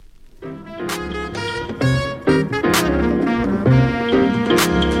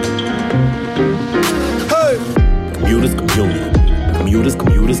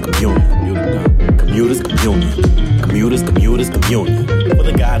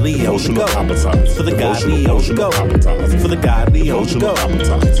godly on the go. For the godly on the go. For the godly on the go.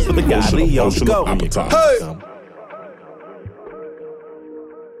 For the godly on the go. Hey!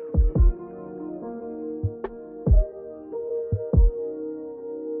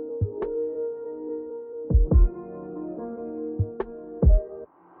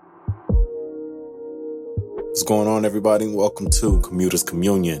 What's going on, everybody? Welcome to Commuters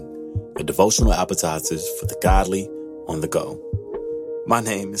Communion, a devotional appetizers for the godly on the go. My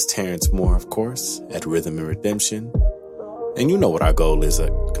name is Terrence Moore, of course, at Rhythm and Redemption. And you know what our goal is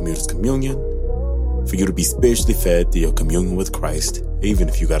at Commuters Communion: for you to be spiritually fed through your communion with Christ, even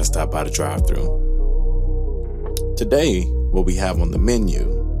if you got to stop by the drive-thru. Today, what we have on the menu: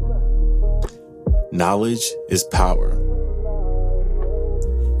 knowledge is power.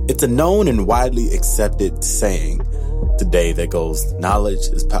 It's a known and widely accepted saying today that goes, knowledge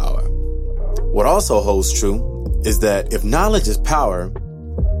is power. What also holds true is that if knowledge is power,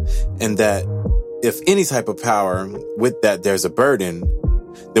 and that if any type of power, with that there's a burden,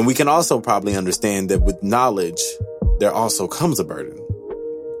 then we can also probably understand that with knowledge, there also comes a burden.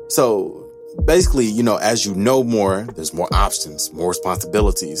 So basically, as you know more, there's more options, more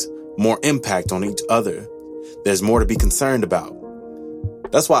responsibilities, more impact on each other. There's more to be concerned about.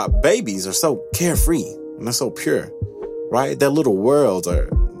 That's why babies are so carefree and they're so pure, right? Their little worlds are,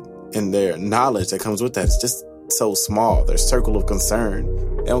 and their knowledge that comes with that is just so small. Their circle of concern,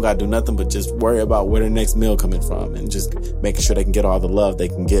 they don't got to do nothing but just worry about where their next meal coming from and just making sure they can get all the love they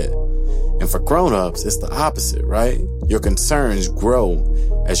can get. And for grown-ups, it's the opposite, right? Your concerns grow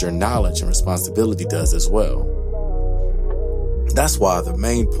as your knowledge and responsibility does as well. That's why the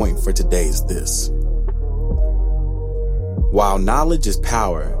main point for today is this. While knowledge is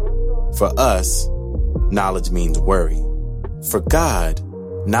power, for us, knowledge means worry. For God,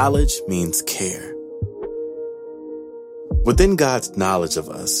 knowledge means care. Within God's knowledge of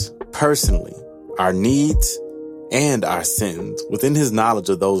us, personally, our needs and our sins, within his knowledge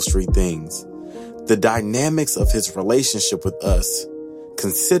of those three things, the dynamics of his relationship with us,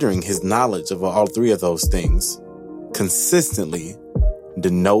 considering his knowledge of all three of those things, consistently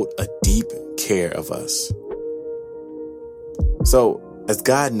denote a deep care of us. So, as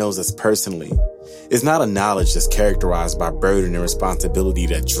God knows us personally, it's not a knowledge that's characterized by burden and responsibility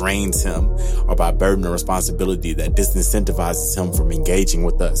that drains him, or by burden and responsibility that disincentivizes him from engaging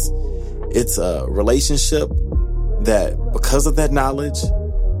with us. It's a relationship that, because of that knowledge,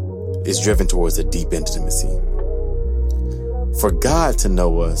 is driven towards a deep intimacy. For God to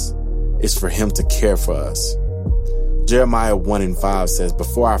know us is for him to care for us. Jeremiah 1:5 says,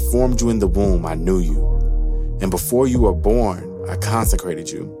 "Before I formed you in the womb, I knew you. And before you were born, I consecrated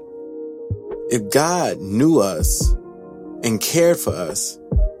you." If God knew us and cared for us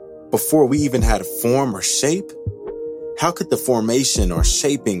before we even had a form or shape, how could the formation or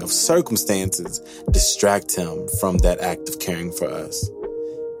shaping of circumstances distract him from that act of caring for us?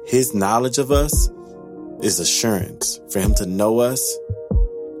 His knowledge of us is assurance. For him to know us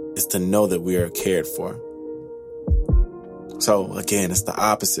is to know that we are cared for. So again, it's the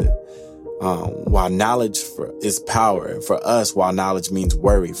opposite. While knowledge is power, for us, while knowledge means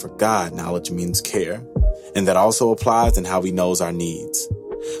worry, for God, knowledge means care. And that also applies in how he knows our needs.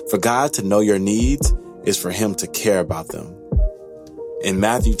 For God to know your needs is for him to care about them. In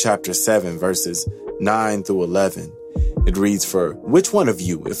Matthew chapter 7, verses 9 through 11, it reads, "For which one of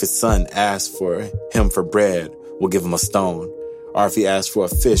you, if his son asks for him for bread, will give him a stone? Or if he asks for a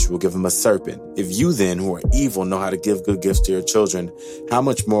fish, will give him a serpent? If you then, who are evil, know how to give good gifts to your children, how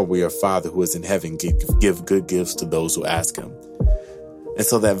much more will your Father who is in heaven give good gifts to those who ask him?" And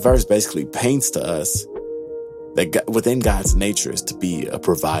so that verse basically paints to us that God, within God's nature is to be a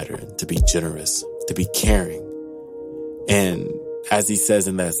provider, to be generous, to be caring. And as he says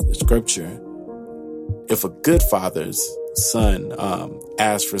in that scripture, if a good father's son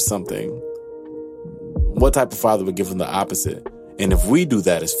asks for something, what type of father would give him the opposite? And if we do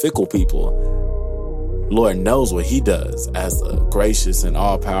that as fickle people, Lord knows what he does as a gracious and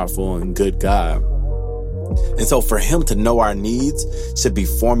all-powerful and good God. And so for him to know our needs should be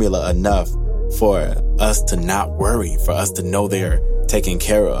formula enough for us to not worry, for us to know they're taken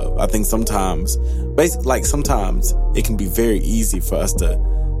care of. I think sometimes it can be very easy for us to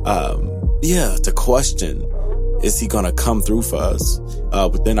question, is he going to come through for us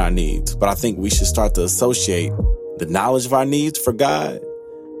within our needs? But I think we should start to associate the knowledge of our needs for God,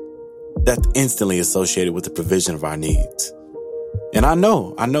 that's instantly associated with the provision of our needs. And I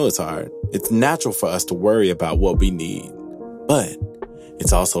know it's hard. It's natural for us to worry about what we need, but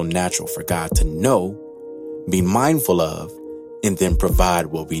it's also natural for God to know, be mindful of, and then provide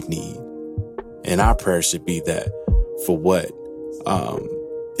what we need. And our prayer should be that for what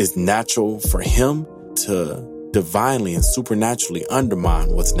is natural for him to divinely and supernaturally undermine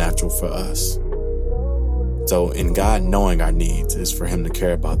what's natural for us. So in God knowing our needs is for him to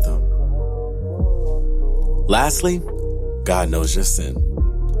care about them. Lastly, God knows your sin.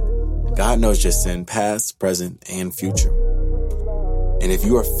 God knows your sin, past, present, and future. And if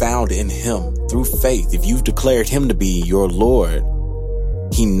you are found in him through faith, if you've declared him to be your Lord,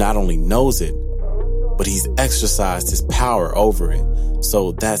 he not only knows it, but he's exercised his power over it.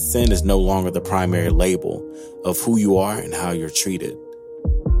 So that sin is no longer the primary label of who you are and how you're treated.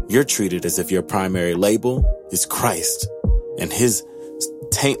 You're treated as if your primary label is Christ and his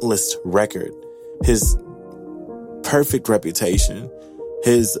taintless record, his perfect reputation,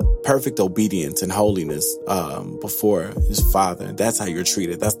 his perfect obedience and holiness before his Father. That's how you're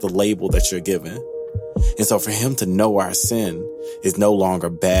treated. That's the label that you're given. And so for him to know our sin is no longer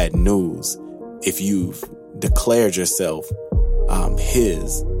bad news if you've declared yourself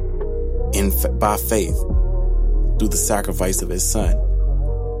his by faith through the sacrifice of his son.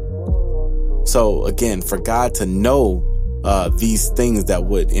 So again, for God to know these things that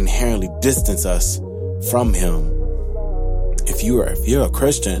would inherently distance us from him, if you're a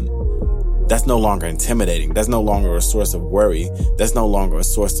Christian, that's no longer intimidating. That's no longer a source of worry. That's no longer a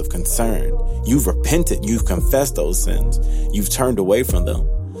source of concern. You've repented. You've confessed those sins. You've turned away from them.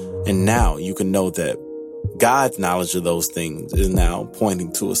 And now you can know that God's knowledge of those things is now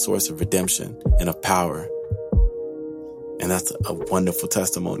pointing to a source of redemption and of power. And that's a wonderful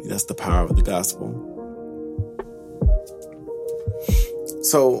testimony. That's the power of the gospel.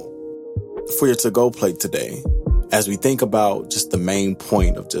 So for your to-go plate today, as we think about just the main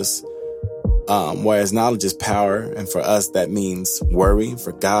point of just whereas knowledge is power, and for us that means worry.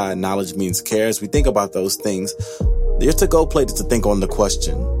 For God, knowledge means care. As we think about those things, your to-go plate is to think on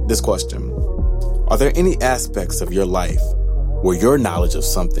this question. Are there any aspects of your life where your knowledge of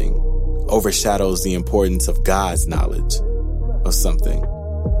something overshadows the importance of God's knowledge of something?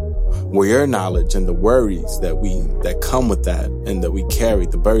 Where your knowledge and the worries that come with that and that we carry,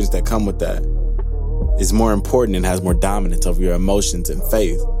 the burdens that come with that, is more important and has more dominance over your emotions and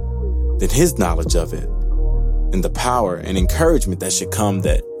faith than his knowledge of it, and the power and encouragement that should come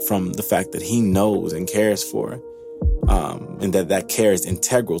from the fact that he knows and cares for, and that care is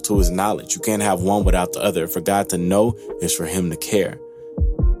integral to his knowledge. You can't have one without the other. For God to know is for him to care.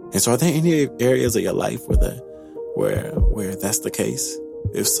 And so are there any areas of your life where that's the case?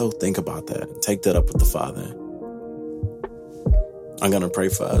 If so, think about that and take that up with the Father. I'm going to pray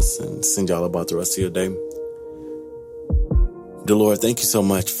for us and send y'all about the rest of your day. Dear Lord, thank you so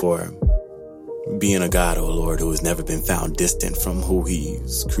much for being a God, oh Lord, who has never been found distant from who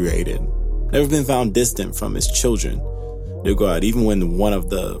he's created. Never been found distant from his children. Dear God, even when one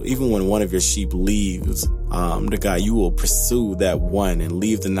of your sheep leaves, dear God, you will pursue that one and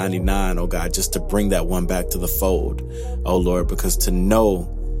leave the 99, oh God, just to bring that one back to the fold, oh Lord, because to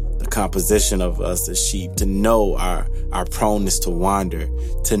know the composition of us as sheep, to know our proneness to wander,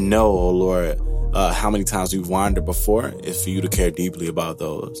 to know, oh Lord, how many times we've wandered before, is for you to care deeply about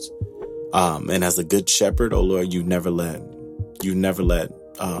those. And as a good shepherd, oh Lord, you never let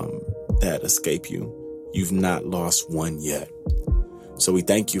that escape you. You've not lost one yet. So we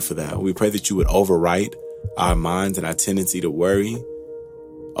thank you for that. We pray that you would overwrite our minds and our tendency to worry,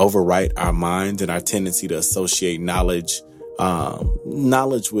 overwrite our minds and our tendency to associate knowledge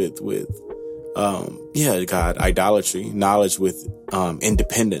with God, idolatry, knowledge with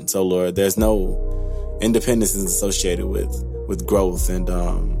independence. Oh Lord, there's no independence is associated with growth and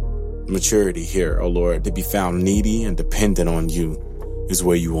maturity here. Oh Lord, to be found needy and dependent on you is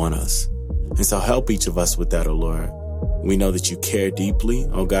where you want us. And so help each of us with that, oh Lord. We know that you care deeply,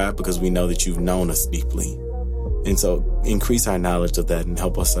 oh God, because we know that you've known us deeply. And so increase our knowledge of that and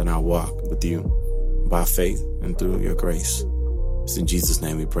help us in our walk with you by faith and through your grace. It's in Jesus'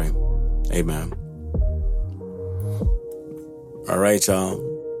 name we pray. Amen. All right,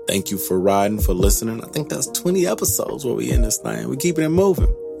 y'all. Thank you for riding, for listening. I think that's 20 episodes where we in this thing. We're keeping it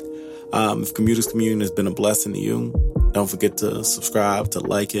moving. If Commuters Communion has been a blessing to you, don't forget to subscribe, to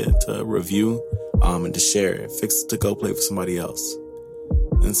like it, to review, and to share it. Fix it to go play for somebody else.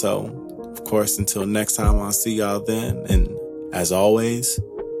 And so, of course, until next time, I'll see y'all then. And as always,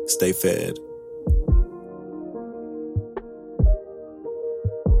 stay fed.